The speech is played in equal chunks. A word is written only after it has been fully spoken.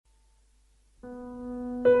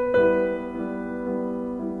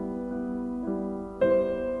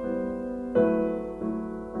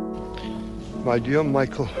My dear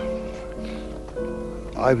Michael,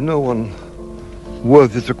 I've no one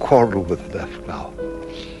worthy to quarrel with left now.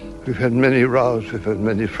 We've had many rows, we've had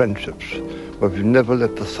many friendships, but we've never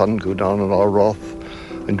let the sun go down on our wrath,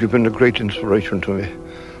 and you've been a great inspiration to me,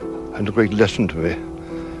 and a great lesson to me.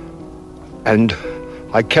 And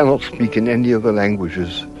I cannot speak in any of the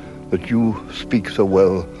languages that you speak so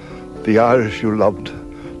well. The Irish you loved,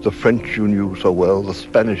 the French you knew so well, the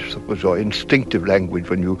Spanish that was your instinctive language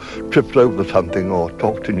when you tripped over something or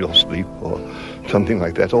talked in your sleep or something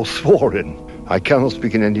like that, or swore in. I cannot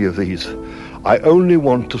speak in any of these. I only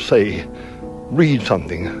want to say, read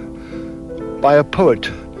something by a poet,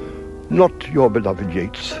 not your beloved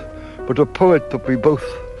Yeats, but a poet that we both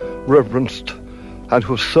reverenced and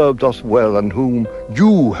who served us well and whom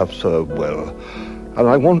you have served well. And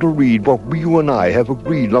I want to read what you and I have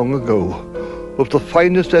agreed long ago was the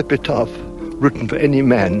finest epitaph written for any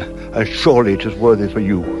man, and surely it is worthy for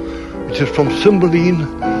you. It is from Cymbeline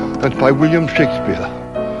and by William Shakespeare.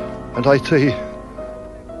 And I say,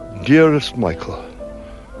 dearest Michael,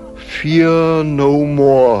 fear no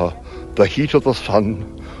more the heat of the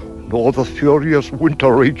sun, nor the furious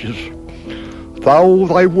winter rages. Thou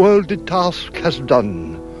thy worldly task hast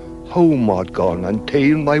done, home art gone, and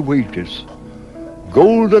ta'en thy wages.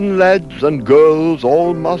 Golden lads and girls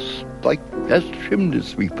all must, like as chimney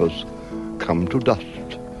sweepers, come to dust.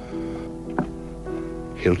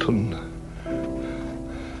 Hilton,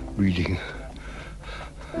 reading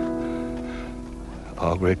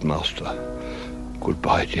our great master.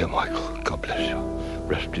 Goodbye, dear Michael. God bless you.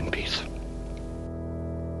 Rest in peace.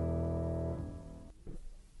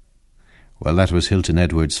 Well, that was Hilton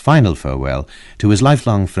Edwards' final farewell to his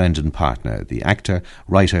lifelong friend and partner, the actor,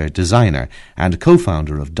 writer, designer and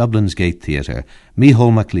co-founder of Dublin's Gate Theatre, Miche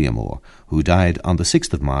MacLiamm, who died on the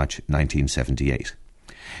 6th of March 1978.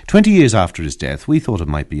 20 years after his death, we thought it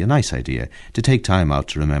might be a nice idea to take time out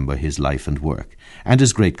to remember his life and work, and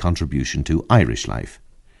his great contribution to Irish life.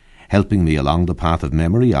 Helping me along the path of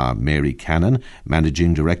memory are Mary Cannon,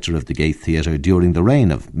 managing director of the Gate Theatre during the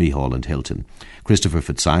reign of Miche and Hilton, Christopher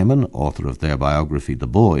Fitzsimon, author of their biography The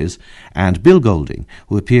Boys, and Bill Golding,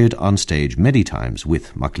 who appeared on stage many times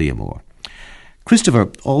with MacLiamm. Christopher,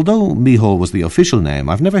 although Miche was the official name,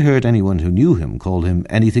 I've never heard anyone who knew him call him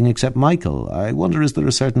anything except Michael. I wonder, is there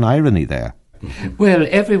a certain irony there? Well,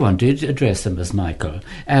 everyone did address him as Michael,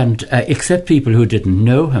 and except people who didn't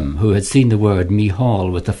know him, who had seen the word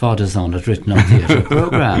Micheál with the fathers on it written on theatre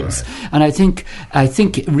programmes. And I think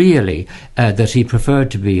really that he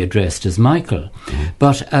preferred to be addressed as Michael.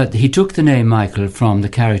 But he took the name Michael from the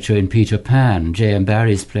character in Peter Pan, J.M.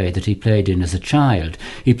 Barrie's play that he played in as a child.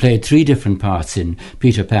 He played 3 different parts in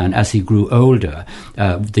Peter Pan as he grew older,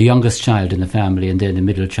 the youngest child in the family and then the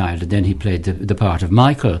middle child, and then he played the part of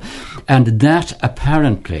Michael. And that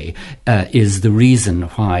apparently is the reason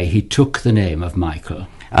why he took the name of Michael.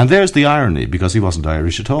 And there's the irony, because he wasn't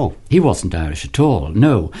Irish at all. He wasn't Irish at all,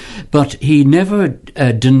 no. But he never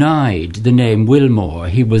denied the name Willmore.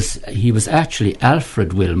 He was actually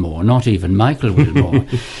Alfred Willmore, not even Michael Willmore.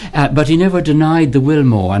 But he never denied the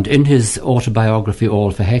Willmore. And in his autobiography,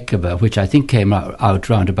 All for Hecuba, which I think came out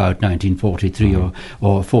round about 1943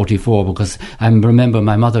 or 44, because I remember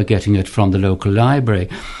my mother getting it from the local library.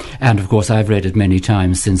 And, of course, I've read it many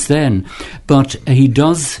times since then. But he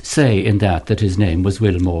does say in that his name was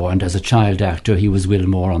Willmore. And as a child actor, he was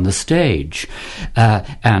Willmore on the stage.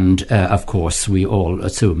 Of course, we all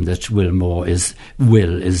assume that Willmore is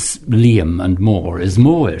Liam and Moore is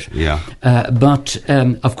Moore. Yeah. But,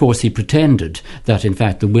 of course, he pretended that, in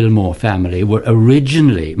fact, the Willmore family were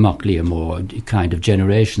originally MacLiamm kind of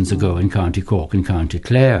generations ago in County Cork and County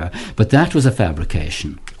Clare. But that was a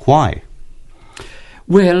fabrication. Why?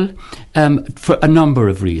 Well, for a number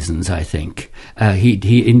of reasons, I think.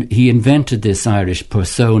 He invented this Irish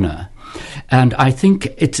persona. And I think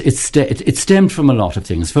it stemmed from a lot of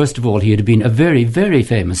things. First of all, he had been a very, very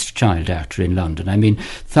famous child actor in London. I mean,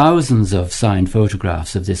 thousands of signed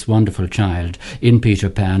photographs of this wonderful child in Peter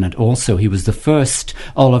Pan, and also he was the first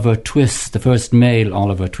Oliver Twist, the first male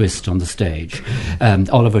Oliver Twist on the stage.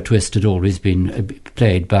 Oliver Twist had always been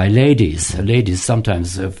played by ladies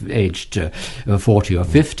sometimes aged 40 or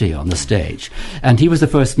 50 on the stage. And he was the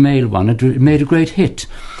first male one, and it made a great hit.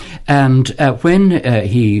 And when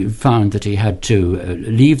he found that he had to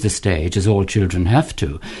leave the stage, as all children have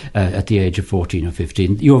to, at the age of 14 or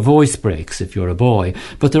 15, your voice breaks if you're a boy,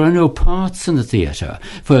 but there are no parts in the theatre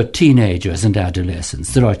for teenagers and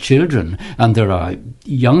adolescents. There are children, and there are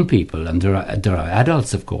young people, and there are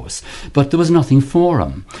adults, of course, but there was nothing for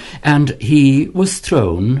him. And he was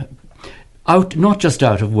thrown out, not just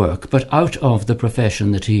out of work, but out of the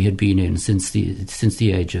profession that he had been in since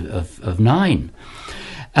the age of 9.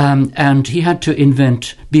 And he had to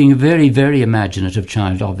invent, being a very, very imaginative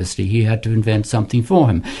child, obviously, he had to invent something for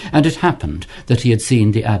him. And it happened that he had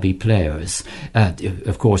seen the Abbey Players.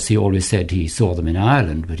 Of course, he always said he saw them in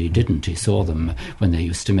Ireland, but he didn't. He saw them when they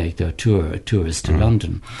used to make their tours to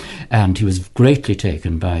London. And he was greatly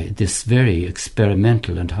taken by this very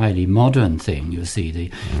experimental and highly modern thing, you see,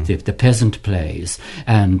 the peasant plays.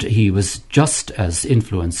 And he was just as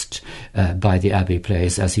influenced by the Abbey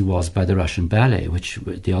Plays as he was by the Russian ballet, which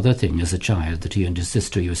the other thing as a child that he and his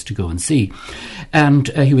sister used to go and see. And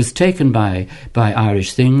he was taken by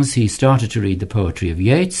Irish things. He started to read the poetry of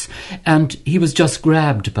Yeats, and he was just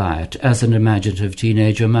grabbed by it, as an imaginative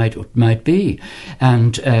teenager might be.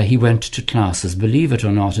 And he went to classes, believe it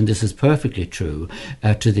or not, and this is perfectly true,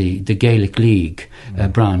 to the Gaelic League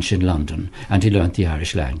branch in London, and he learnt the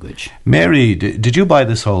Irish language. Mary, did you buy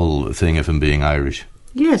this whole thing of him being Irish?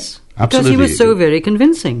 Yes, Absolutely. because he was so very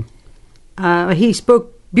convincing. He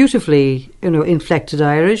spoke beautifully, inflected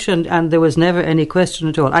Irish, and there was never any question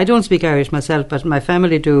at all. I don't speak Irish myself, but my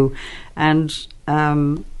family do, and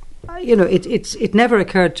it never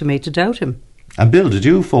occurred to me to doubt him. And Bill, did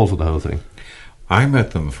you fall for the whole thing? I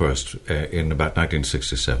met them first in about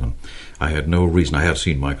 1967. I had no reason. I had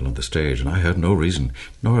seen Michael on the stage, and I had no reason,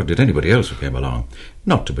 nor did anybody else who came along,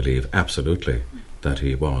 not to believe absolutely that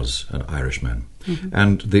he was an Irishman. Mm-hmm.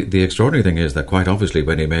 And the extraordinary thing is that quite obviously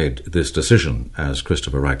when he made this decision, as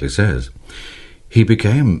Christopher rightly says, he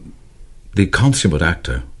became the consummate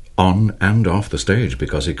actor on and off the stage,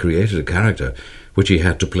 because he created a character which he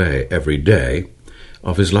had to play every day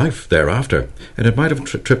of his life thereafter. And it might have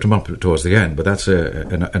tripped him up towards the end, but that's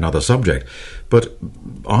another subject. But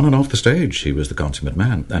on and off the stage, he was the consummate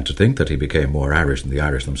man. And to think that he became more Irish than the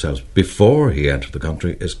Irish themselves before he entered the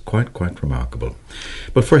country is quite remarkable.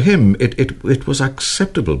 But for him, it was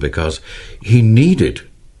acceptable, because he needed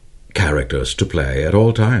characters to play at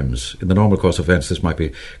all times. In the normal course of events, this might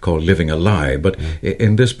be called living a lie, but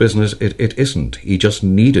in this business, it isn't. He just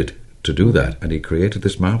needed to do that, and he created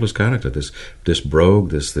this marvellous character, this brogue,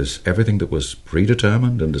 this everything that was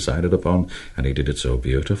predetermined and decided upon, and he did it so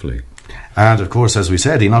beautifully. And of course, as we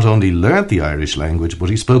said, he not only learnt the Irish language, but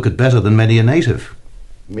he spoke it better than many a native.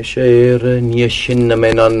 Miche ní sinna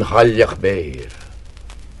men an hallach beir.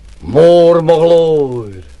 Mór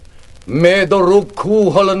moglóir. Me do rúb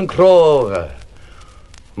cúhal an cróga.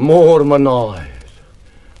 Mór manáir.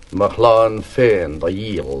 MacLiamm féin da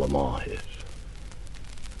díal amáir.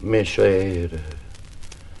 Miche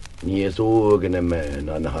ní úgan men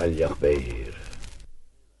an hallach beir.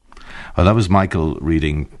 Well, that was Michael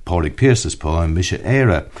reading Pádraig Pearse's poem, Miche.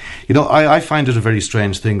 I find it a very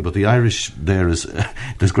strange thing, but the Irish, there's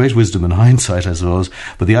great wisdom in hindsight, I suppose,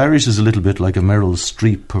 but the Irish is a little bit like a Meryl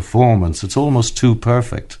Streep performance. It's almost too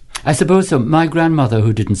perfect. I suppose so. My grandmother,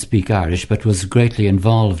 who didn't speak Irish but was greatly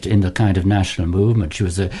involved in the kind of national movement, she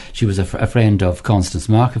was a friend of Constance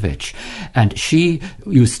Markovich, and she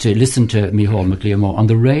used to listen to Miche MacLiamm on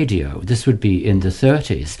the radio. This would be in the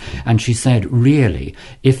 30s, and she said, really,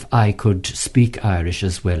 if I could speak Irish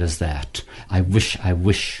as well as that, I wish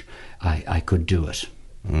I could do it.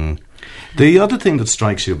 Mm. The other thing that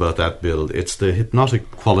strikes you about that, Bill, it's the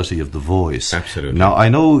hypnotic quality of the voice. Absolutely. Now, I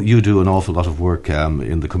know you do an awful lot of work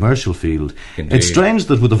in the commercial field. Indeed. It's strange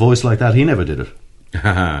that with a voice like that, he never did it.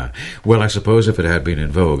 Well, I suppose if it had been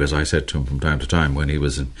in vogue, as I said to him from time to time, when he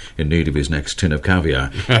was in need of his next tin of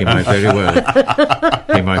caviar, he might very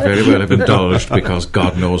well have indulged, because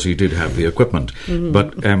God knows he did have the equipment. Mm-hmm.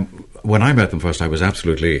 But when I met them first, I was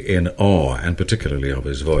absolutely in awe, and particularly of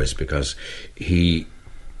his voice, because he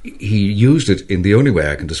used it in the only way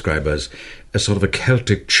I can describe as a sort of a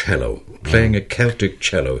Celtic cello, playing a Celtic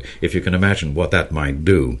cello, if you can imagine what that might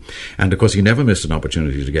do. And of course he never missed an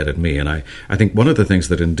opportunity to get at me, and I think one of the things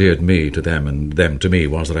that endeared me to them and them to me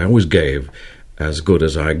was that I always gave as good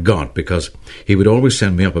as I got, because he would always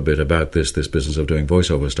send me up a bit about this business of doing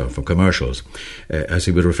voiceover stuff for commercials, as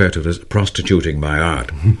he would refer to it as prostituting my art.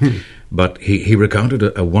 But he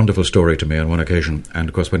recounted a wonderful story to me on one occasion, and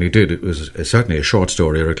of course when he did, it was certainly a short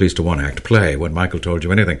story, or at least a one-act play. When Michael told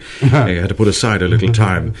you anything, he had to put aside a little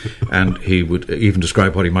time, and he would even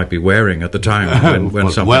describe what he might be wearing at the time when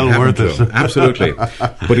something well happened worth to it. him. Absolutely.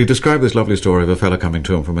 But he described this lovely story of a fella coming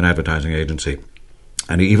to him from an advertising agency.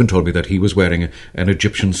 And he even told me that he was wearing an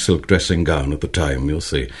Egyptian silk dressing gown at the time, you'll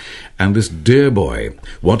see. And this dear boy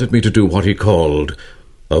wanted me to do what he called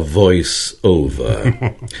a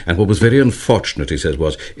voice-over. And what was very unfortunate, he says,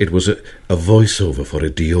 was it was a voice-over for a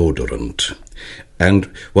deodorant. And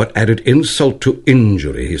what added insult to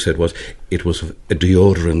injury, he said, was it was a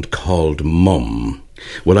deodorant called Mum.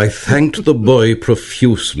 Well, I thanked the boy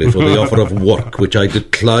profusely for the offer of work, which I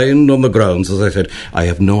declined on the grounds, as I said, I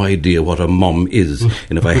have no idea what a mum is,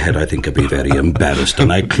 and if I had, I think I'd be very embarrassed,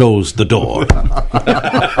 and I closed the door.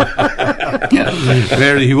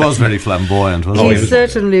 He was very flamboyant, wasn't he? He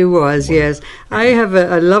certainly was, yes. I have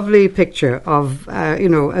a lovely picture of,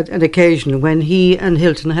 an occasion when he and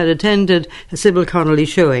Hilton had attended a Sybil Connolly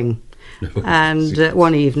showing. And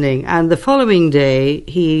one evening, and the following day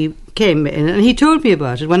he came in and he told me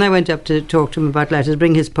about it. When I went up to talk to him about letters,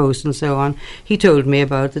 bring his post and so on, he told me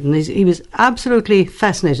about it, and he was absolutely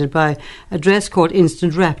fascinated by a dress called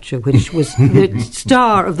Instant Rapture, which was the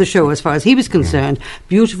star of the show as far as he was concerned.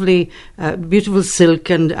 Beautiful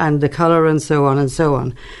silk and the colour and so on and so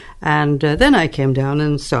on. And then I came down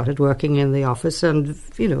and started working in the office, and,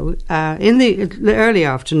 in the early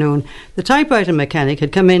afternoon, the typewriter mechanic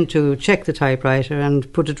had come in to check the typewriter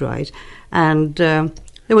and put it right, and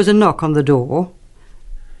there was a knock on the door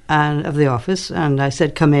of the office, and I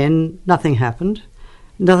said, come in. Nothing happened.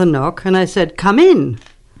 Another knock, and I said, come in.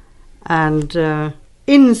 And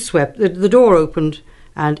in swept, the door opened,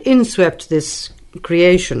 and in swept this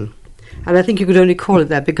creation. And I think you could only call it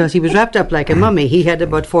that because he was wrapped up like a mummy. He had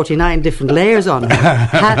about 49 different layers on him.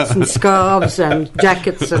 Hats and scarves and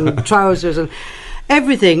jackets and trousers and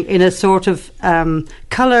everything in a sort of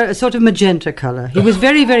colour, a sort of magenta colour. He was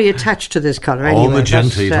very, very attached to this colour anyway. All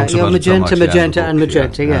magenta, he talks about magenta, it so much,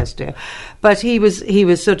 magenta, yes, dear. But he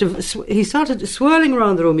started swirling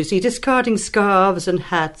around the room, you see, discarding scarves and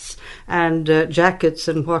hats and jackets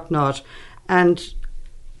and whatnot. And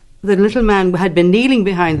the little man had been kneeling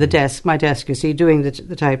behind my desk, you see, doing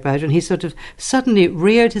the typewriter, and he sort of suddenly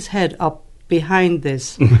reared his head up behind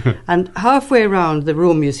this. And halfway around the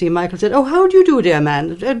room, you see, Michael said, oh, how do you do, dear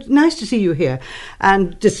man? Nice to see you here.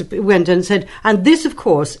 And went and said, and this, of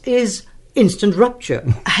course, is Instant Rupture,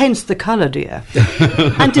 hence the colour, dear.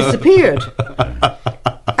 And disappeared.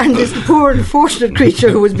 And this poor unfortunate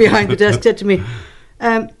creature who was behind the desk said to me,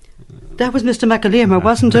 that was Mr. MacLiamm,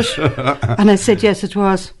 wasn't it? And I said, yes, it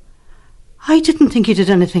was. I didn't think he did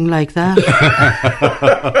anything like that.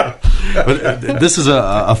 But this is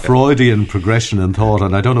a Freudian progression in thought,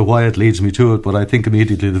 and I don't know why it leads me to it, but I think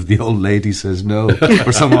immediately that the old lady says no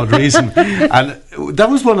for some odd reason. And that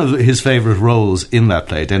was one of his favourite roles in that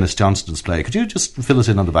play, Dennis Johnston's play. Could you just fill us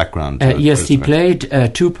in on the background? Yes, he played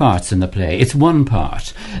two parts in the play. It's one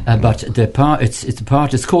part, but the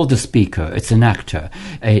part it's called The Speaker. It's an actor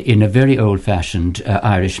in a very old-fashioned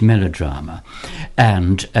Irish melodrama,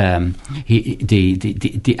 and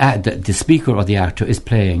the speaker or the actor is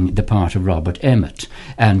playing the part of Robert Emmet,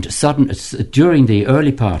 and during the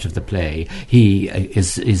early part of the play he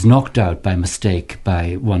is knocked out by mistake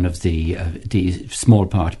by one of the small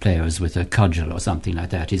part players with a cudgel or something like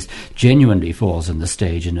that. He genuinely falls on the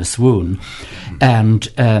stage in a swoon, and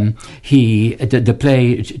the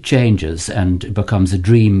play changes and becomes a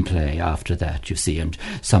dream play after that, you see, and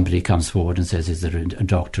somebody comes forward and says, is there a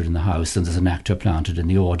doctor in the house? And there's an actor planted in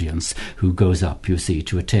the audience who goes up, you see,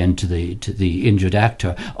 to attend to the injured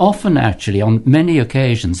actor. Often, actually, on many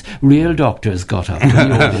occasions, real doctors got up to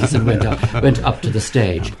the audience and went up to the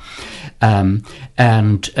stage. The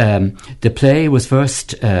play was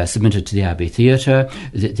first submitted to the Abbey Theatre.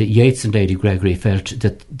 The Yeats and Lady Gregory felt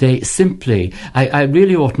that they simply, I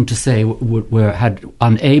really oughtn't to say, had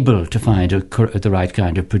unable to find the right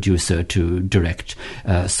kind of producer to direct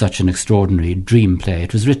such an extraordinary dream play.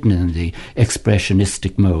 It was written in the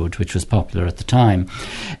expressionistic mode, which was popular at the time,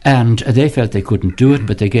 and they felt they couldn't do it,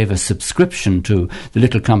 but they gave a subscription to the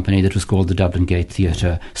little company that was called the Dublin Gate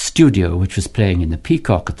Theatre Studio, which was playing in the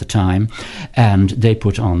Peacock at the time, and they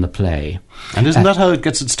put on the play. And isn't that how it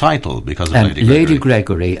gets its title? Because of Lady Gregory? Lady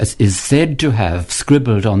Gregory is said to have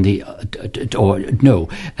scribbled on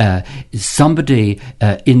somebody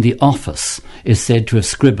in the office is said to have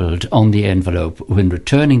scribbled on the envelope when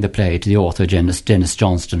returning the play to the author, Dennis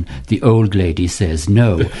Johnston, the old lady says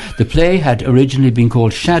no. The play had originally been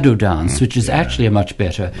called Shadow Dance, which is actually a much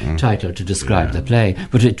better title to describe the play,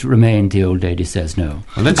 but it remained The Old Lady Says No.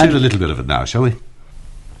 Well, let's hear a little bit of it now, shall we?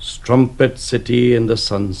 Strumpet City in the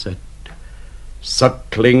sunset,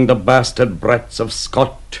 suckling the bastard brats of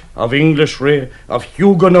Scot, of English of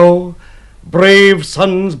Huguenot, brave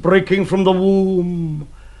sons breaking from the womb,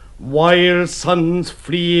 wild sons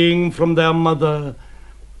fleeing from their mother,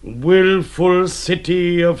 willful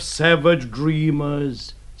city of savage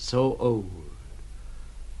dreamers, so old,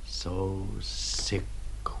 so sick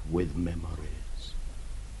with memories.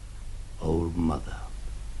 Old mother,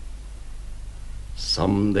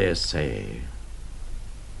 some, they say,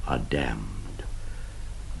 are damned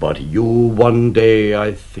But you one day,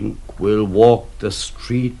 I think, will walk the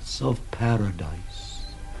streets of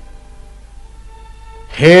paradise,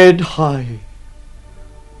 head high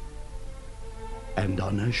and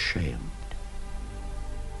unashamed.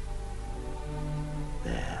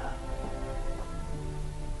 There.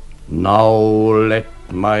 Now let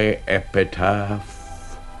my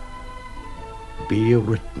epitaph be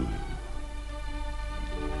written.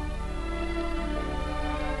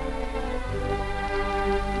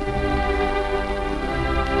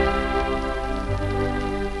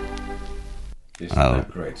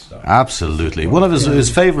 Great stuff. Absolutely. One of his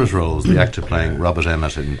favourite roles, the actor playing Robert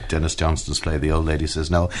Emmet in Dennis Johnston's play The Old Lady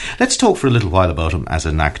Says No. Let's talk for a little while about him as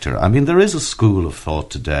an actor. I mean, there is a school of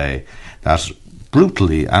thought today that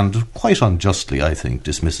brutally and quite unjustly, I think,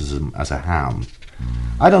 dismisses him as a ham.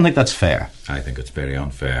 I don't think that's fair. I think it's very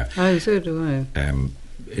unfair. So do I.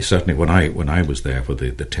 Certainly when I was there for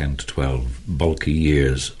the 10 to 12 bulky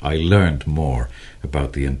years, I learned more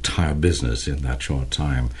about the entire business in that short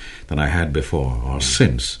time than I had before or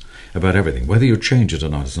since about everything. Whether you change it or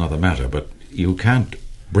not is another matter, but you can't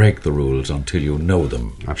break the rules until you know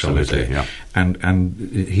them. Absolutely, yeah. And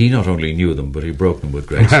he not only knew them, but he broke them with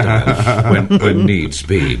great style when needs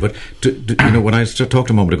be. But when I talked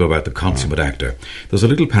a moment ago about the consummate actor, there's a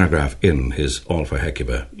little paragraph in his All for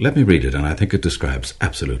Hecuba. Let me read it, and I think it describes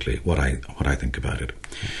absolutely what I think about it.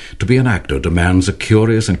 To be an actor demands a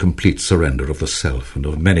curious and complete surrender of the self and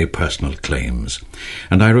of many personal claims.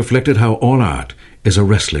 And I reflected how all art is a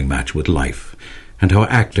wrestling match with life, and how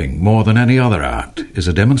acting, more than any other art, is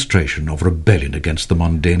a demonstration of rebellion against the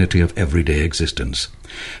mundanity of everyday existence.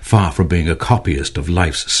 Far from being a copyist of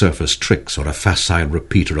life's surface tricks or a facile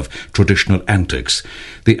repeater of traditional antics,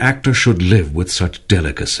 the actor should live with such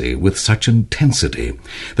delicacy, with such intensity,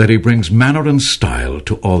 that he brings manner and style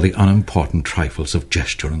to all the unimportant trifles of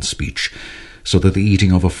gesture and speech, so that the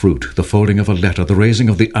eating of a fruit, the folding of a letter, the raising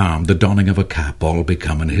of the arm, the donning of a cap, all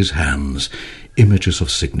become in his hands images of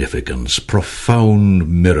significance, profound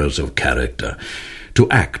mirrors of character. To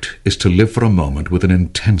act is to live for a moment with an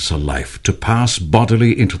intenser life, to pass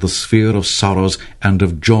bodily into the sphere of sorrows and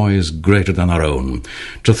of joys greater than our own,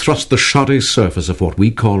 to thrust the shoddy surface of what we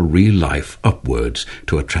call real life upwards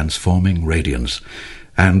to a transforming radiance.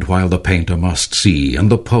 And while the painter must see, and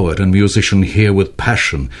the poet and musician hear with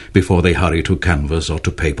passion before they hurry to canvas or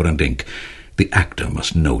to paper and ink, the actor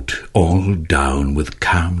must note all down with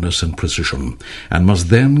calmness and precision, and must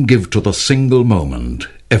then give to the single moment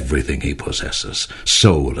everything he possesses,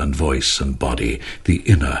 soul and voice and body, the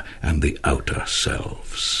inner and the outer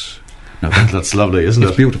selves. Now that's lovely, isn't it?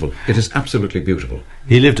 It's beautiful. It is absolutely beautiful.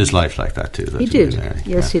 He lived his life like that too. He did.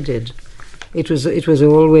 Yes, he did. It was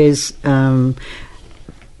always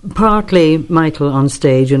partly Michael on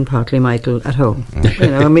stage and partly Michael at home.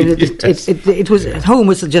 I mean, it was at home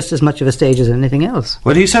was just as much of a stage as anything else.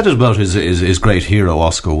 Well, he said about his great hero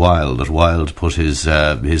Oscar Wilde that Wilde put his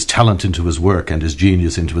talent into his work and his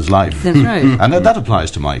genius into his life. That's right, and that applies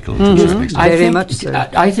to Michael. To a certain extent. Very much so.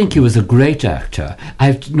 I think he was a great actor.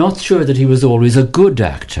 I'm not sure that he was always a good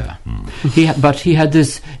actor. But he had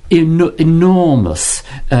this enormous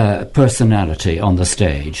personality on the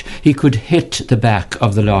stage. He could hit the back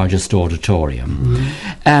of the largest auditorium.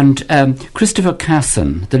 And Christopher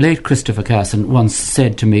Casson, the late Christopher Casson, once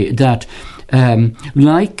said to me that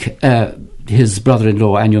like his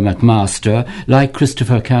brother-in-law Ennio McMaster, like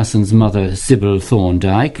Christopher Casson's mother Sybil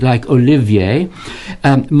Thorndike, like Olivier,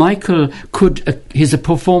 Michael could his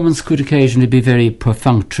performance could occasionally be very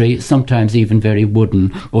perfunctory, sometimes even very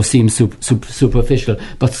wooden or seem superficial,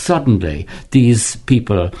 but suddenly these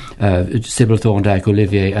people, Sybil Thorndike,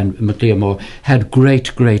 Olivier and MacLiamm, had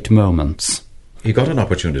great moments. He got an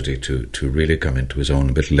opportunity to really come into his own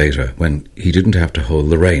a bit later, when he didn't have to hold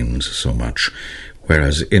the reins so much.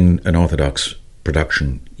 Whereas in an orthodox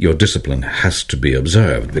production, your discipline has to be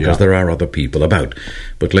observed because there are other people about.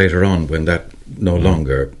 But later on, when that no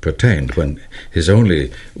longer pertained, when his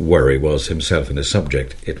only worry was himself and his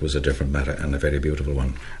subject, it was a different matter and a very beautiful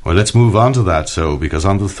one. Well, let's move on to that, because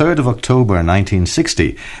on the 3rd of October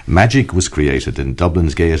 1960, magic was created in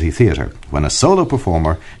Dublin's Gaiety Theatre when a solo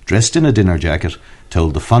performer, dressed in a dinner jacket,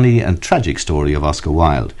 told the funny and tragic story of Oscar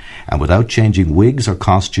Wilde, and without changing wigs or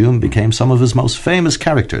costume became some of his most famous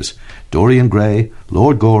characters: Dorian Gray,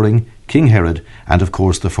 Lord Goring, King Herod, and of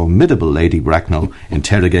course the formidable Lady Bracknell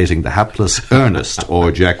interrogating the hapless Ernest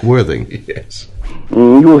or Jack Worthing. Yes.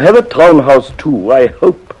 You have a townhouse too, I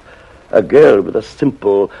hope. A girl with a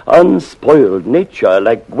simple, unspoiled nature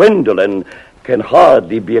like Gwendolen can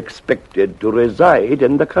hardly be expected to reside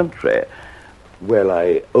in the country. Well,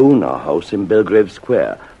 I own a house in Belgrave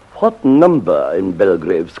Square, what number in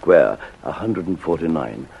Belgrave Square?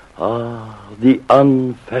 149. Ah, the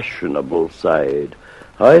unfashionable side.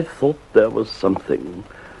 I thought there was something.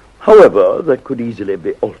 However, that could easily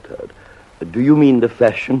be altered. Do you mean the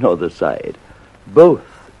fashion or the side? Both,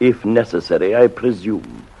 if necessary, I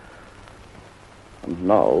presume. And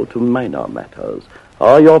now to minor matters.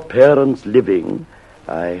 Are your parents living?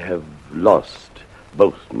 I have lost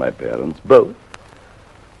both my parents, both.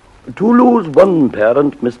 To lose one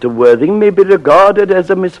parent, Mr. Worthing, may be regarded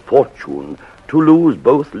as a misfortune. To lose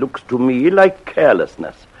both looks to me like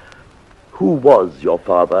carelessness. Who was your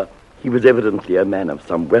father? He was evidently a man of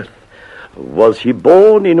some wealth. Was he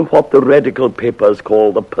born in what the radical papers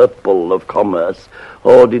call the purple of commerce,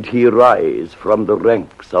 or did he rise from the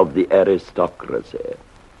ranks of the aristocracy?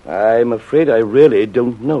 I'm afraid I really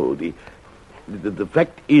don't know. The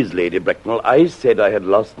fact is, Lady Bracknell, I said I had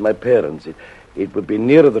lost my parents. It would be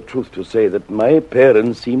nearer the truth to say that my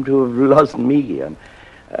parents seem to have lost me.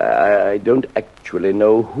 I don't actually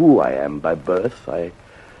know who I am by birth. I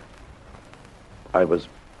was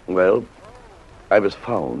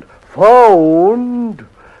found. Found?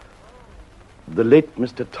 The late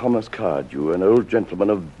Mr. Thomas Cardew, an old gentleman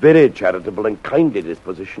of very charitable and kindly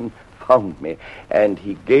disposition, found me, and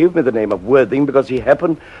he gave me the name of Worthing because he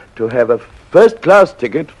happened to have a first-class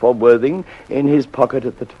ticket for Worthing in his pocket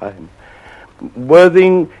at the time.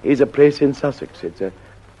 Worthing is a place in Sussex. It's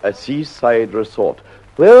a seaside resort.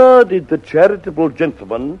 Where did the charitable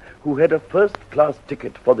gentleman who had a first-class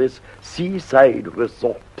ticket for this seaside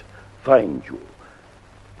resort find you?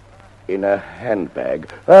 In a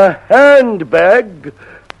handbag. A handbag?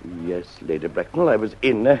 Yes, Lady Bracknell, I was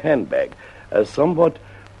in a handbag. A somewhat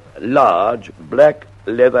large black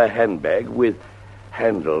leather handbag with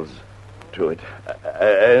handles to it.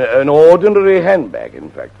 An ordinary handbag,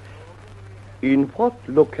 in fact. In what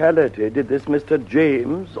locality did this Mr.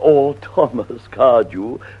 James or Thomas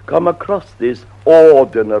Cardew come across this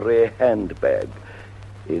ordinary handbag?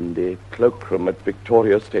 In the cloakroom at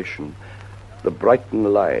Victoria Station. The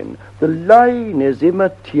Brighton line. The line is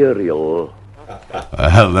immaterial.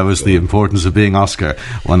 Well, that was the importance of being Oscar,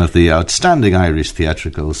 one of the outstanding Irish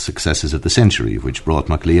theatrical successes of the century, which brought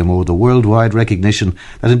MacLiamm the worldwide recognition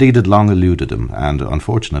that indeed had long eluded him, and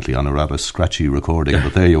unfortunately on a rather scratchy recording,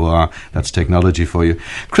 but there you are, that's technology for you.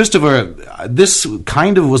 Christopher, this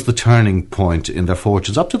kind of was the turning point in their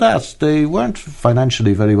fortunes. Up to that, they weren't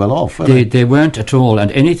financially very well off, were they? They weren't at all, and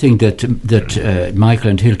anything that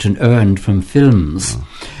Michael and Hilton earned from films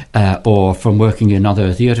or from working in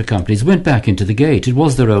other theatre companies went back into the gate. It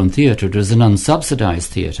was their own theatre. It was an unsubsidised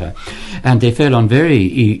theatre. And they fell on very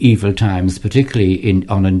evil times, particularly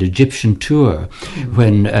on an Egyptian tour,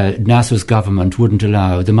 when Nasser's government wouldn't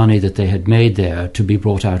allow the money that they had made there to be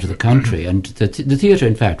brought out of the country. And the theatre,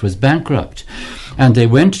 in fact, was bankrupt. And they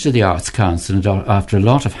went to the Arts Council, and after a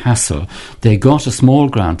lot of hassle, they got a small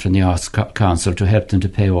grant from the Arts Council to help them to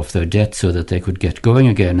pay off their debt so that they could get going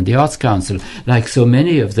again. And the Arts Council, like so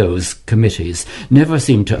many of those committees, never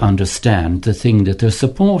seemed to understand the thing that they're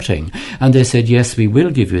supporting. And they said, yes, we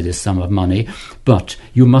will give you this sum of money, but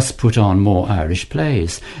you must put on more Irish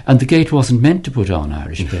plays. And the Gate wasn't meant to put on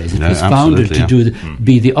Irish plays. It was founded to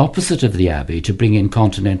be the opposite of the Abbey, to bring in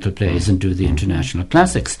continental plays and do the international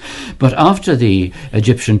classics. But after the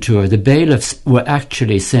Egyptian tour, the bailiffs were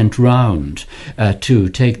actually sent round to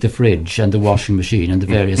take the fridge and the washing machine and the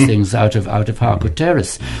various things out of Harcourt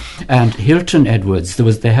Terrace. And Hilton Edwards,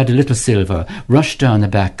 they had a little silver, rushed down the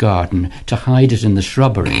back garden to hide it in the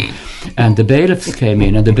shrubbery. And the bailiffs came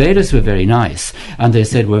in, and the bailiffs were very nice. And they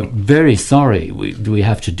said, we're very sorry, we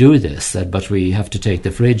have to do this, but we have to take the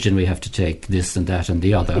fridge and we have to take this and that and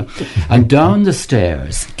the other. And down the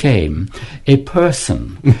stairs came a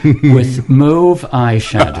person with mauve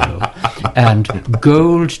eyeshadow and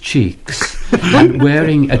gold cheeks and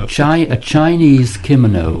wearing a Chinese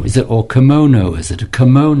kimono, or kimono, a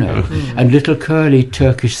kimono, and little curly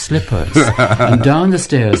Turkish slippers. And down the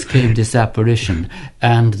stairs came this apparition,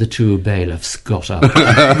 and the two bailiffs got up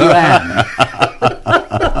and ran.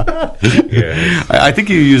 Yes. I think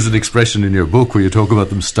you use an expression in your book where you talk about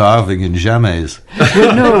them starving in jamais.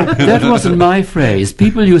 Well, no, that wasn't my phrase.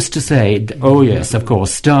 People used to say, oh yes, of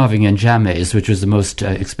course, starving in jamais, which was the most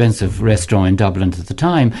expensive restaurant in Dublin at the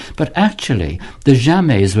time. But actually, the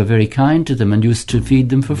jamais were very kind to them and used to feed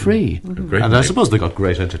them for free. And I suppose they got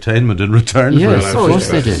great entertainment in return. Yes, for of course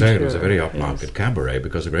they did. It was a very upmarket cabaret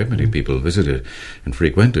because a great many people visited and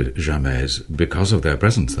frequented jamais because of their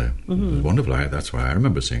presence there. It was wonderful. That's why I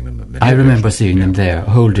remember seeing them I remember seeing them there,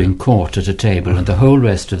 holding court at a table, and the whole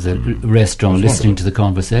rest of the restaurant listening to the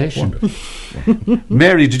conversation.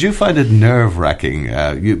 Mary, did you find it nerve-wracking?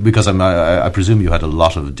 Because I presume you had a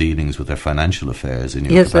lot of dealings with their financial affairs in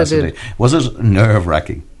your capacity. I did. Was it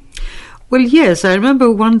nerve-wracking? Well, yes. I remember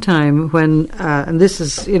one time when, and this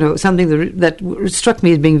is, something that struck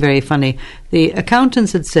me as being very funny. The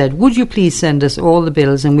accountants had said, "Would you please send us all the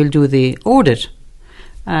bills and we'll do the audit?"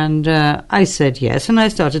 And I said yes, and I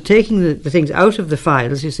started taking the things out of the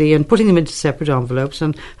files, you see, and putting them into separate envelopes.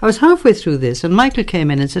 And I was halfway through this, and Michael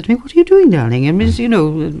came in and said to me, "What are you doing, darling?" And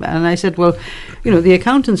and I said, "Well, the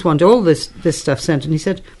accountants want all this stuff sent." And he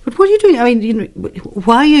said, "But what are you doing? I mean,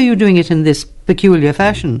 why are you doing it in this peculiar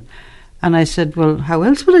fashion?" And I said, "Well, how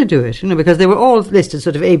else would I do it? Because they were all listed,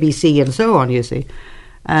 sort of ABC and so on, you see."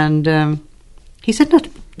 And he said, "No,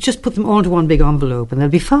 just put them all into one big envelope, and they'll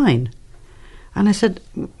be fine." And I said,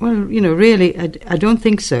 "Well, really, I don't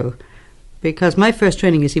think so, because my first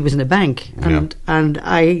training, you see, was in a bank, and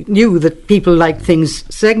I knew that people like things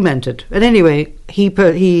segmented." And anyway, he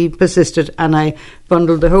persisted, and I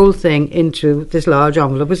bundled the whole thing into this large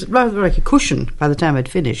envelope. It was rather like a cushion by the time I'd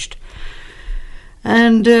finished.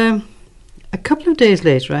 And a couple of days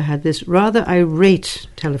later, I had this rather irate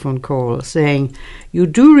telephone call saying, "You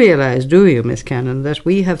do realise, do you, Miss Cannon, that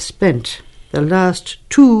we have spent the last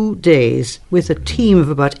 2 days with a team of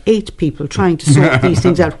about 8 people trying to sort these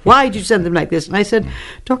things out. Why did you send them like this?" And I said,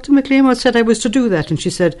 "Dr. MacLiamm said I was to do that." And she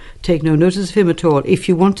said, "Take no notice of him at all. If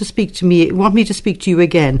you want me to speak to you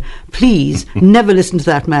again, please never listen to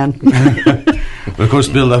that man." Well, of course,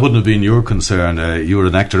 Bill, that wouldn't have been your concern. You were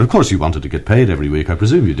an actor. Of course, you wanted to get paid every week. I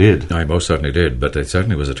presume you did. I most certainly did, but it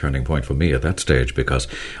certainly was a turning point for me at that stage, because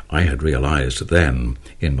I had realised then,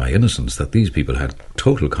 in my innocence, that these people had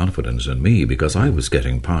total confidence in me, because I was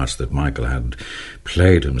getting parts that Michael had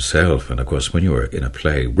played himself. And, of course, when you were in a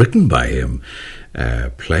play written by him,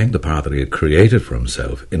 playing the part that he had created for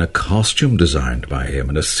himself, in a costume designed by him,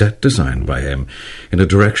 in a set designed by him, in a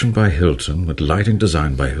direction by Hilton, with lighting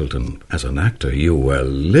designed by Hilton, as an actor, you were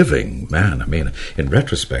living, man. I mean, in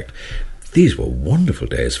retrospect, these were wonderful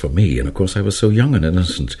days for me, and of course I was so young and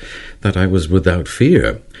innocent that I was without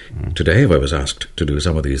fear. Today, if I was asked to do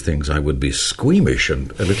some of these things, I would be squeamish,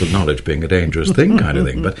 and a little knowledge being a dangerous thing kind of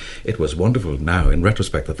thing. But it was wonderful now, in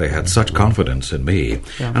retrospect, that they had such confidence in me.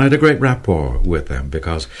 Yeah. And I had a great rapport with them,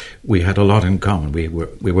 because we had a lot in common. We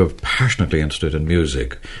were passionately interested in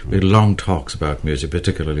music. We had long talks about music,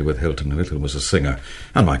 particularly with Hilton. Hilton was a singer,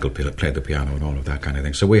 and Michael played the piano and all of that kind of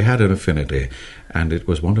thing. So we had an affinity, and it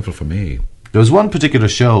was wonderful for me. There was one particular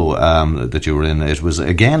show that you were in. It was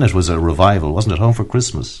a revival, wasn't it? Home for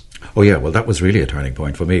Christmas. Oh, yeah. Well, that was really a turning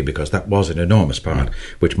point for me, because that was an enormous part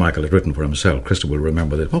which Michael had written for himself. Krista will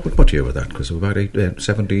remember that. What year was that? Because it was about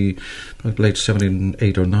 70, late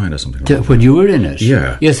 78 or 9 or something. Like when you were in it?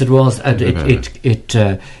 Yeah. Yes, it was.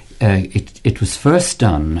 It was first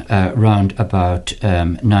done around about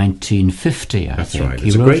 1950, I That's think. Right.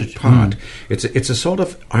 It's a great part. It's a sort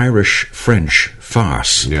of Irish-French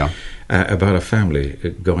farce. Yeah. About a family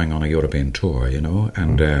going on a European tour,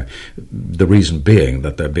 and the reason being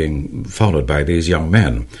that they're being followed by these young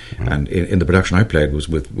men. And in the production I played was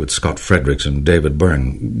with Scott Fredericks and David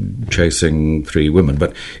Byrne chasing 3 women.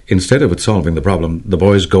 But instead of it solving the problem, the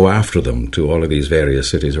boys go after them to all of these various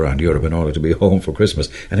cities around Europe in order to be home for Christmas.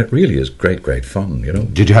 And it really is great, great fun,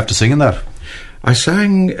 Did you have to sing in that? I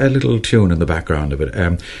sang a little tune in the background of it.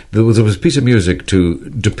 There was a piece of music to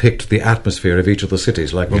depict the atmosphere of each of the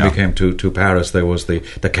cities. Like when we came to Paris, there was the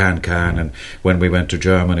can-can, and when we went to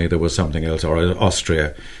Germany, there was something else, or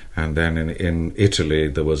Austria. And then in Italy,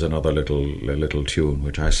 there was another little tune,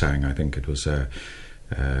 which I sang. I think it was a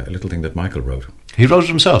little thing that Michael wrote. He wrote it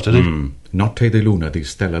himself, did he? Notte di luna di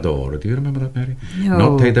stella d'oro. Do you remember that, Mary? No.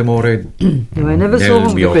 Notte d'amore. No, I never saw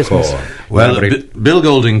Home for Christmas. Well, Bill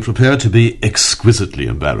Golding, prepare to be exquisitely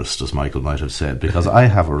embarrassed, as Michael might have said, because I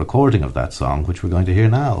have a recording of that song, which we're going to hear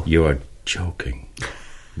now. You are joking.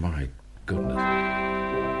 My goodness.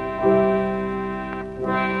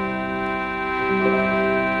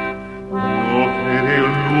 Notte di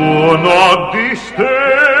luna di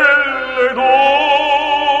stelle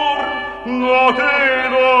d'or, notte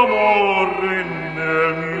d'amore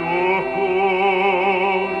nel mio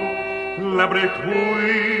cor, l'ebbre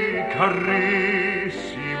tui carissima,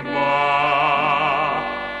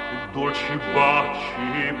 dolci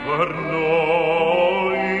baci per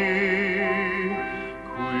noi,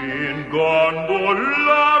 qui in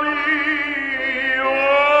gondola mia,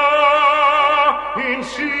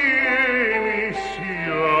 insieme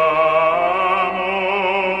siamo,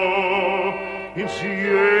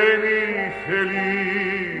 insieme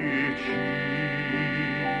felici,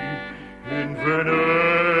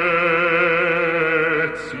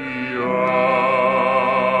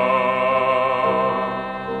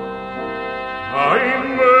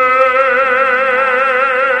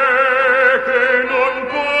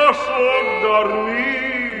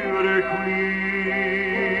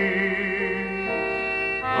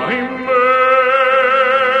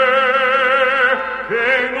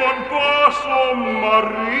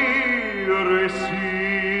 apparire sì,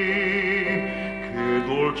 che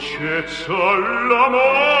dolcezza la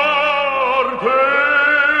morte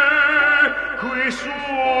qui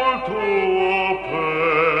sul tuo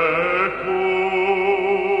petto,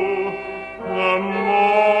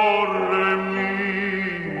 amore mio,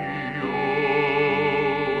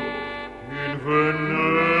 in Venezia.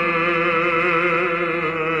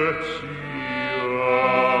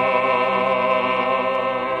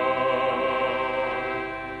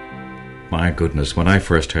 My goodness, when I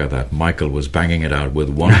first heard that, Michael was banging it out with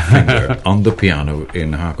one finger on the piano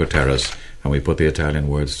in Harcourt Terrace, and we put the Italian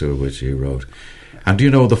words to it, which he wrote. And do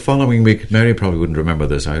you know, the following week, Mary probably wouldn't remember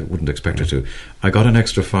this, I wouldn't expect her to, I got an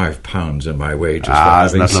extra £5 in my wages for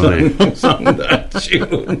having sung that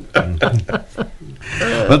tune.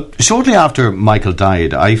 Well, shortly after Michael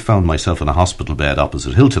died, I found myself in a hospital bed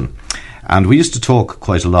opposite Hilton. And we used to talk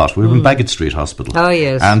quite a lot. We were in Baggot Street Hospital. Oh,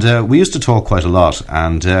 yes. And we used to talk quite a lot.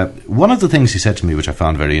 And one of the things he said to me, which I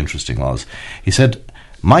found very interesting, was, he said,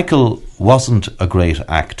 Michael wasn't a great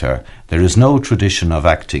actor. There is no tradition of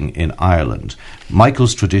acting in Ireland.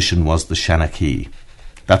 Michael's tradition was the Shanachie.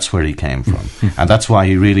 That's where he came from. And that's why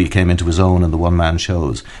he really came into his own in the one-man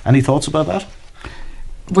shows. Any thoughts about that?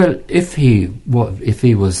 Well, if he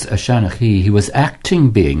was a Shanachie, he was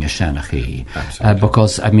acting being a Shanachie.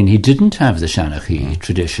 Because, I mean, he didn't have the Shanachie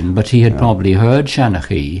tradition, but he had probably heard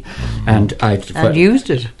Shanachie and used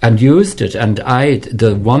it. And used it. And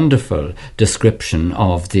the wonderful description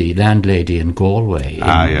of the landlady in Galway.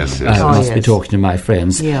 Yes. Must be talking to my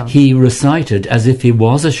friends. Yeah. He recited as if he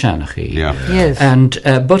was a Shanachie. Yeah. Yes. And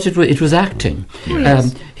but it was acting.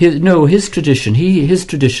 Yes. His tradition. His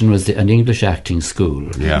tradition was an English acting school.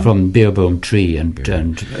 Yeah. From Beerbone Tree and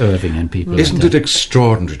Irving and people. Isn't it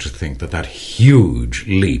extraordinary to think that huge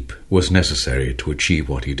leap was necessary to achieve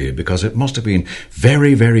what he did? Because it must have been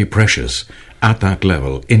very, very precious at that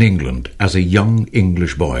level in England as a young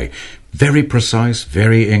English boy. Very precise,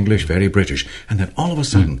 very English, very British. And then all of a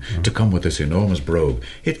sudden to come with this enormous brogue,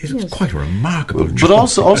 it is quite a remarkable job. But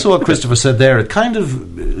also what Christopher said there, it kind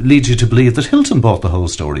of leads you to believe that Hilton bought the whole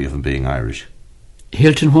story of him being Irish.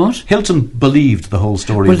 Hilton what? Hilton believed the whole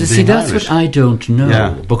story of him being that's Irish. what I don't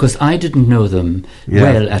know, because I didn't know them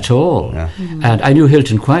well at all. Yeah. And I knew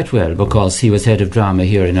Hilton quite well because he was head of drama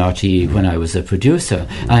here in RTE when I was a producer.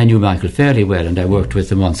 I knew Michael fairly well and I worked with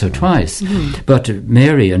them once or twice. But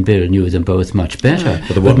Mary and Bill knew them both much better.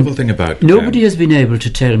 But the wonderful thing about... Nobody has been able to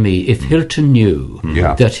tell me if Hilton knew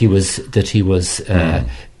that he was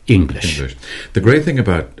English. The great thing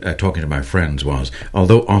about talking to my friends was,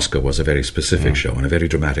 although Oscar was a very specific show and a very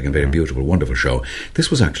dramatic and very beautiful, wonderful show, this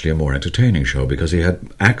was actually a more entertaining show because he had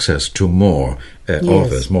access to more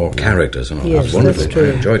authors, more characters, and all. Yes, It was wonderful. that's true.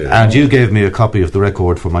 I enjoyed it. And you gave me a copy of the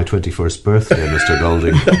record for my 21st birthday, Mr.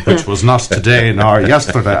 Golding, which was not today nor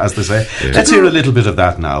yesterday, as they say. Yeah. Let's hear a little bit of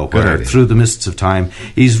that now, where, through the mists of time,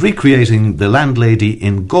 he's recreating the landlady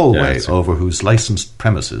in Galway, over whose licensed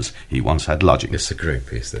premises he once had lodgings. It's a great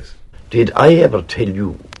piece, this. Did I ever tell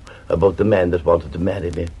you about the man that wanted to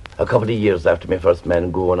marry me? A couple of years after my first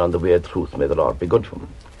man going on the way of truth, may the Lord be good for him.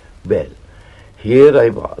 Well, here I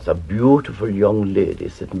was, a beautiful young lady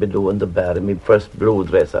sitting below in the bar in my first blue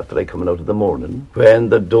dress after I coming out of the morning, when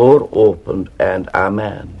the door opened and a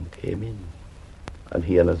man came in. And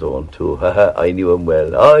he on his own too. I knew him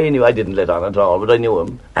well. I didn't let on at all, but I knew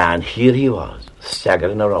him. And here he was,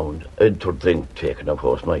 staggering around, to drink taken, of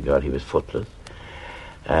course. My God, he was footless.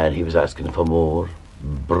 And he was asking for more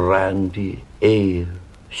brandy, ale,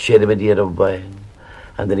 sherry Madeira wine.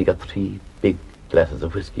 And then he got 3 big glasses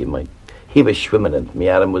of whiskey. He was swimming in it. My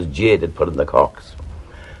arm was jaded putting the corks.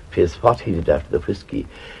 Because what he did after the whiskey,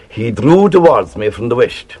 he drew towards me from the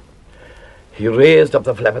west. He raised up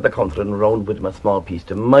the flap of the counter and round with him a small piece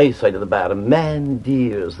to my side of the bar. And man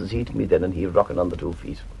dear, says he to me then, and he rocking on the 2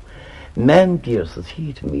 feet. Man dear, says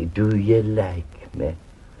he to me, do you like me?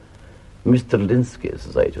 Mr. Linsky,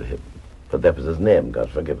 says I to him, for that was his name,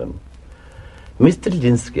 God forgive him. Mr.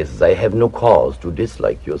 Linsky, says I, have no cause to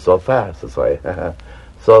dislike you so far, says I.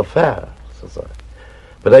 So far, says I.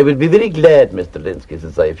 But I would be very glad, Mr. Linsky,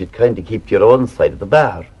 says I, if you'd kind of keep your own side of the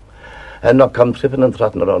bar and not come tripping and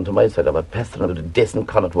trotting around to my side of a pestering with a decent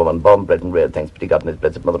Connaught woman, born, bred and reared, thanks be to God and his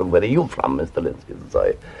blessed mother. And where are you from, Mr. Linsky, says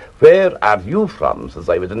I? Where are you from, says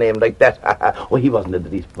I, with a name like that? Oh, he wasn't in the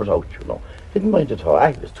least put out, you know. Didn't mind at all.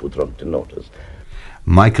 I was too drunk to notice.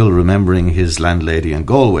 Michael remembering his landlady in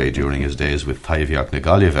Galway during his days with Taibhiocht na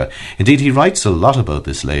Gaillimhe. Indeed, he writes a lot about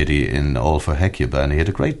this lady in All for Hecuba, and he had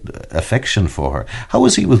a great affection for her. How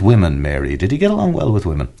was he with women, Mary? Did he get along well with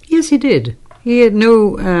women? Yes, he did. He had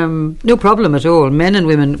no problem at all. Men and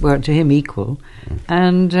women were to him equal,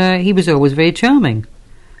 and he was always very charming.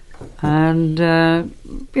 And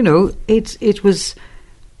it was.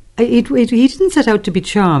 He didn't set out to be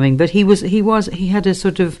charming, but he had a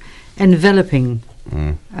sort of enveloping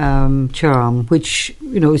charm, which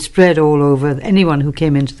spread all over anyone who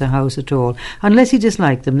came into the house at all. Unless he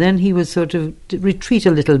disliked them, then he would sort of retreat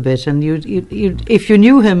a little bit, and if you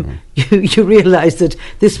knew him, you realised that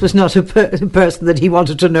this was not a person that he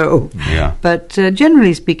wanted to know. Yeah. But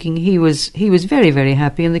generally speaking, he was very, very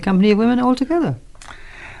happy in the company of women altogether.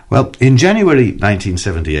 Well, in January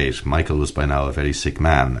 1978, Michael was by now a very sick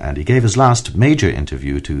man, and he gave his last major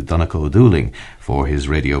interview to Donncha O'Dooling for his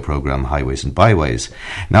radio programme Highways and Byways.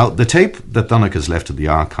 Now, the tape that Donncha's left in the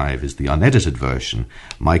archive is the unedited version.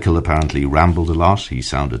 Michael apparently rambled a lot, he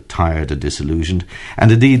sounded tired and disillusioned,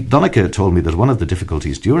 and indeed Donncha told me that one of the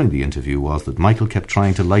difficulties during the interview was that Michael kept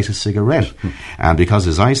trying to light a cigarette, and because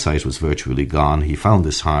his eyesight was virtually gone, he found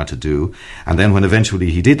this hard to do, and then when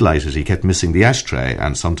eventually he did light it, he kept missing the ashtray,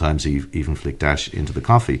 and sometimes he even flicked ash into the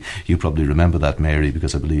coffee. You probably remember that, Mary,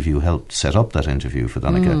 because I believe you helped set up that interview for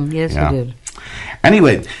Donncha. Yes, I did.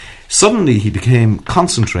 Anyway, suddenly he became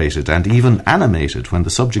concentrated and even animated when the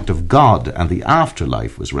subject of God and the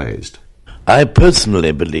afterlife was raised. I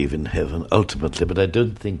personally believe in heaven, ultimately, but I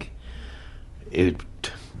don't think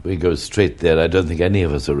we go straight there. I don't think any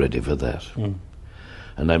of us are ready for that.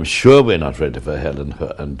 And I'm sure we're not ready for hell,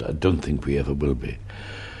 and I don't think we ever will be.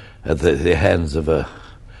 At the hands of the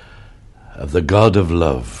God of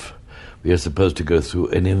love, we are supposed to go through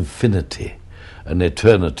an infinity, an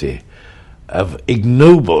eternity of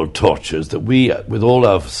ignoble tortures that we, with all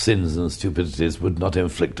our sins and stupidities, would not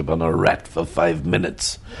inflict upon a rat for 5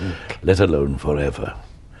 minutes, let alone forever.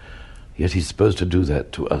 Yet he's supposed to do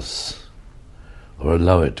that to us, or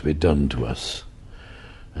allow it to be done to us,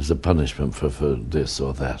 as a punishment for this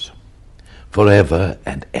or that, forever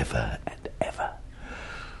and ever and ever.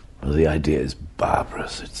 Well, the idea is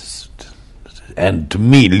barbarous, and to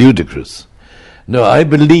me ludicrous. No, I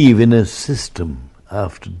believe in a system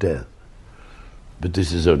after death. But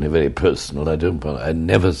this is only very personal. I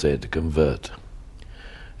never say to convert,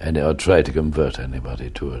 or try to convert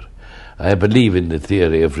anybody to it. I believe in the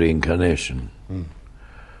theory of reincarnation,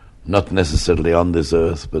 not necessarily on this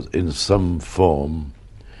earth, but in some form.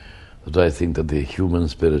 That I think that the human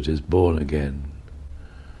spirit is born again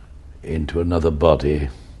into another body,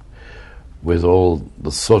 with all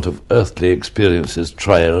the sort of earthly experiences,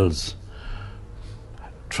 trials,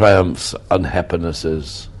 triumphs,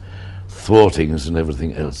 unhappinesses, thwartings and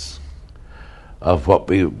everything else of what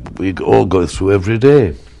we all go through every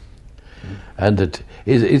day. And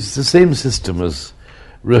it's the same system as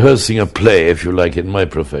rehearsing a play, if you like, in my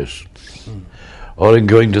profession, or in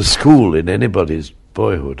going to school in anybody's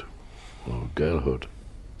boyhood or girlhood.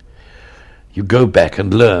 You go back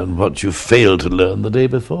and learn what you failed to learn the day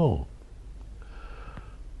before.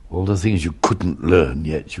 All the things you couldn't learn,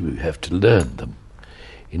 yet you have to learn them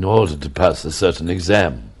in order to pass a certain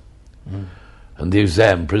exam. And the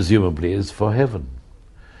exam presumably is for heaven,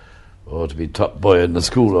 or to be top boy in the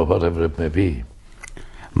school, or whatever it may be.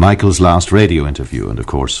 Michael's last radio interview, and of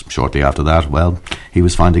course shortly after that, well, he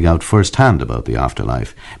was finding out firsthand about the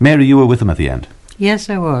afterlife. Mary, you were with him at the end. Yes,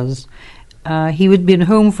 I was. He had been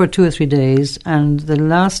home for 2 or 3 days, and the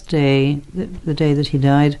last day, the day that he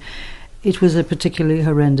died, it was a particularly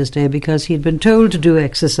horrendous day because he'd been told to do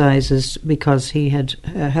exercises because he had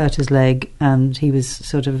hurt his leg, and he was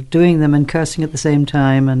sort of doing them and cursing at the same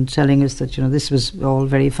time and telling us that, this was all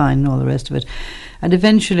very fine and all the rest of it. And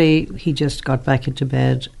eventually he just got back into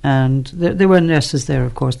bed, and there were nurses there,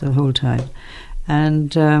 of course, the whole time.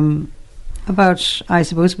 And about, I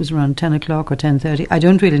suppose it was around 10 o'clock or 10:30, I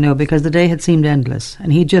don't really know, because the day had seemed endless.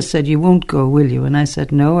 And he just said, "You won't go, will you?" And I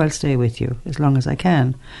said, "No, I'll stay with you as long as I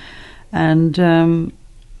can." And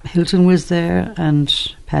Hilton was there,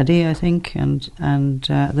 and Paddy, I think, and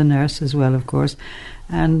the nurse as well, of course.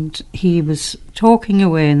 And he was talking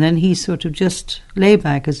away, and then he sort of just lay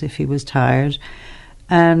back as if he was tired.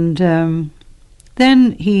 And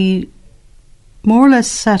then he more or less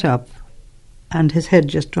sat up, and his head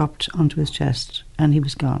just dropped onto his chest, and he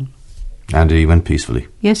was gone. And he went peacefully.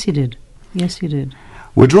 Yes, he did. Yes, he did.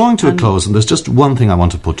 We're drawing to a close, and there's just one thing I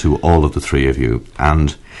want to put to all of the three of you.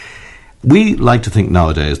 And we like to think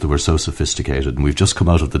nowadays that we're so sophisticated, and we've just come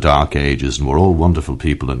out of the Dark Ages, and we're all wonderful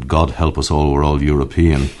people, and God help us all, we're all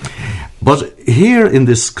European. But here in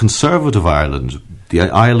this conservative Ireland, the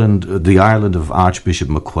Ireland of Archbishop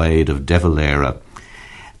McQuaid, of De Valera,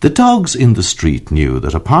 the dogs in the street knew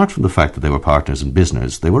that apart from the fact that they were partners in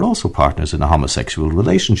business, they were also partners in a homosexual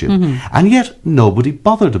relationship. And yet nobody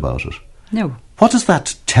bothered about it. No. What does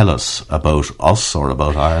that tell us about us or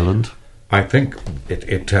about Ireland? I think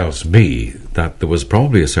it tells me that there was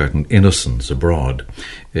probably a certain innocence abroad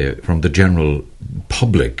from the general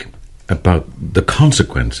public about the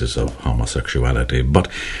consequences of homosexuality, but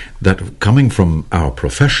that coming from our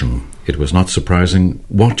profession, it was not surprising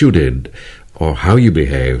what you did or how you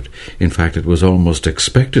behaved. In fact, it was almost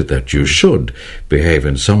expected that you should behave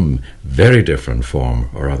in some very different form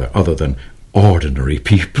or other than ordinary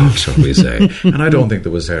people, shall we say. And I don't think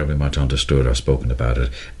there was terribly much understood or spoken about it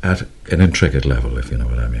at an intricate level, if you know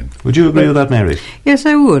what I mean. Would you agree with that, Mary? Yes,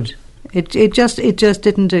 I would. It just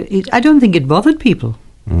didn't. I don't think it bothered people.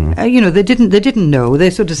 They didn't know. They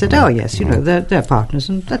sort of said, "Oh yes, they're partners,"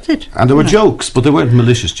 and that's it. And there were jokes, but they weren't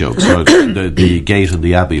malicious jokes. Right? the gate and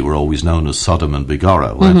the abbey were always known as Sodom and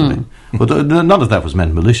Begorra, weren't they? But none of that was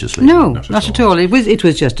meant maliciously. No, not at all. It was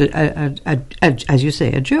just as you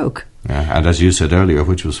say, a joke. And as you said earlier,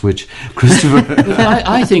 which was which, Christopher?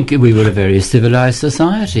 I think we were a very civilised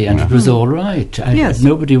society, and it was all right. Yes.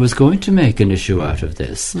 Nobody was going to make an issue out of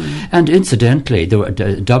this. And incidentally,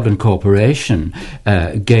 the Dublin Corporation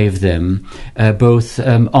gave them both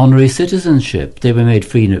honorary citizenship. They were made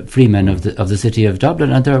freemen of the city of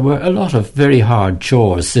Dublin, and there were a lot of very hard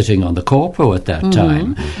chores sitting on the corpo at that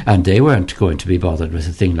time, and they weren't going to be bothered with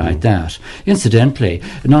a thing like that. Incidentally,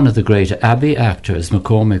 none of the great Abbey actors,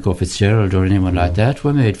 McCormick or Fitzgerald or anyone like that,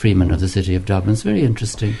 were made freemen of the city of Dublin. It's very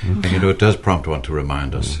interesting. And it does prompt one to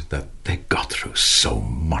remind us that they got through so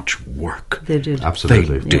much work. They did.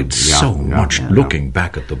 Absolutely. They did so much, looking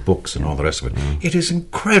back at the books and all the rest of it. It is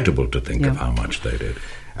incredible to think of how much they did.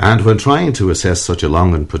 And when trying to assess such a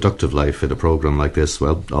long and productive life in a programme like this,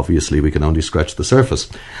 well, obviously we can only scratch the surface.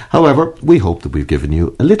 However, we hope that we've given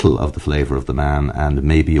you a little of the flavour of the man and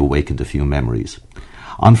maybe awakened a few memories.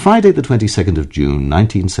 On Friday the 22nd of June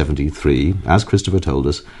 1973, as Christopher told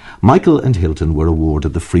us, Michael and Hilton were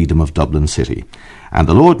awarded the Freedom of Dublin City, and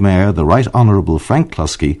the Lord Mayor, the Right Honourable Frank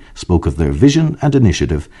Cluskey, spoke of their vision and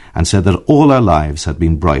initiative and said that all our lives had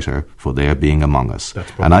been brighter for their being among us.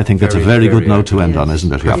 And I think that's a very good note to end on,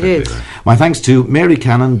 isn't it? It is. My thanks to Mary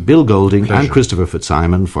Cannon, Bill Golding and Christopher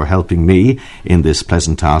Fitzsimon for helping me in this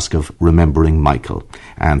pleasant task of remembering Michael.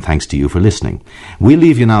 And thanks to you for listening. We'll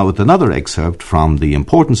leave you now with another excerpt from The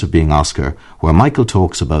Importance of Being Oscar, where Michael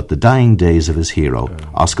talks about the dying days of his hero,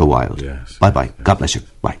 Oscar Wilde. Yes. Bye-bye. God bless you.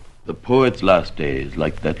 Bye. The poet's last days,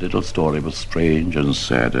 like that little story, was strange and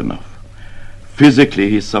sad enough. Physically,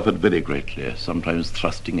 he suffered very greatly, sometimes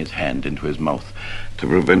thrusting his hand into his mouth to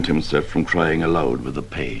prevent himself from crying aloud with the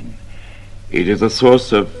pain. It is a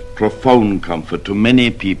source of profound comfort to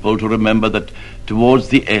many people to remember that towards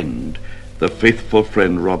the end, the faithful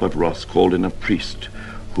friend Robert Ross called in a priest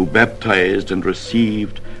who baptized and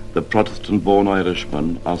received the Protestant-born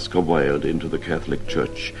Irishman Oscar Wilde into the Catholic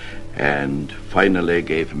Church and finally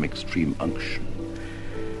gave him extreme unction.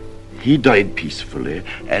 He died peacefully,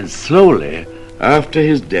 and slowly, after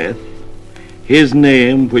his death, his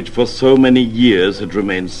name, which for so many years had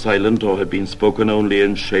remained silent or had been spoken only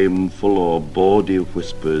in shameful or bawdy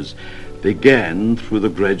whispers, began through the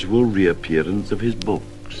gradual reappearance of his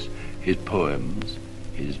books, his poems,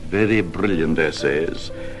 his very brilliant essays,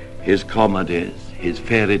 his comedies, his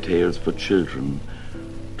fairy tales for children,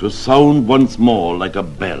 to sound once more like a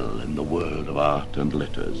bell in the world of art and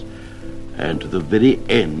letters. And to the very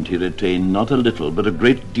end he retained not a little but a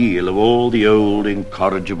great deal of all the old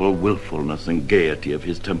incorrigible willfulness and gaiety of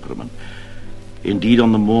his temperament. Indeed,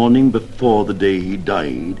 on the morning before the day he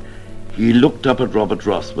died, he looked up at Robert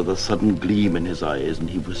Ross with a sudden gleam in his eyes, and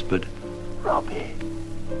he whispered, Robbie,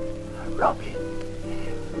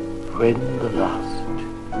 when the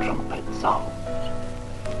last trumpet sounds,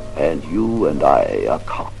 and you and I are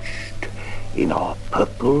couched in our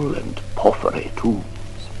purple and porphyry tombs,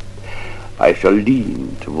 I shall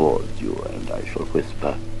lean towards you and I shall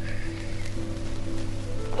whisper,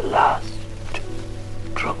 the last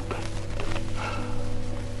trumpet.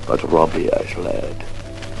 But Robbie, I shall add,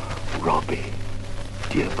 Robbie,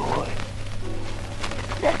 dear boy,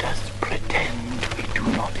 let us pretend we do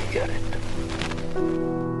not hear it.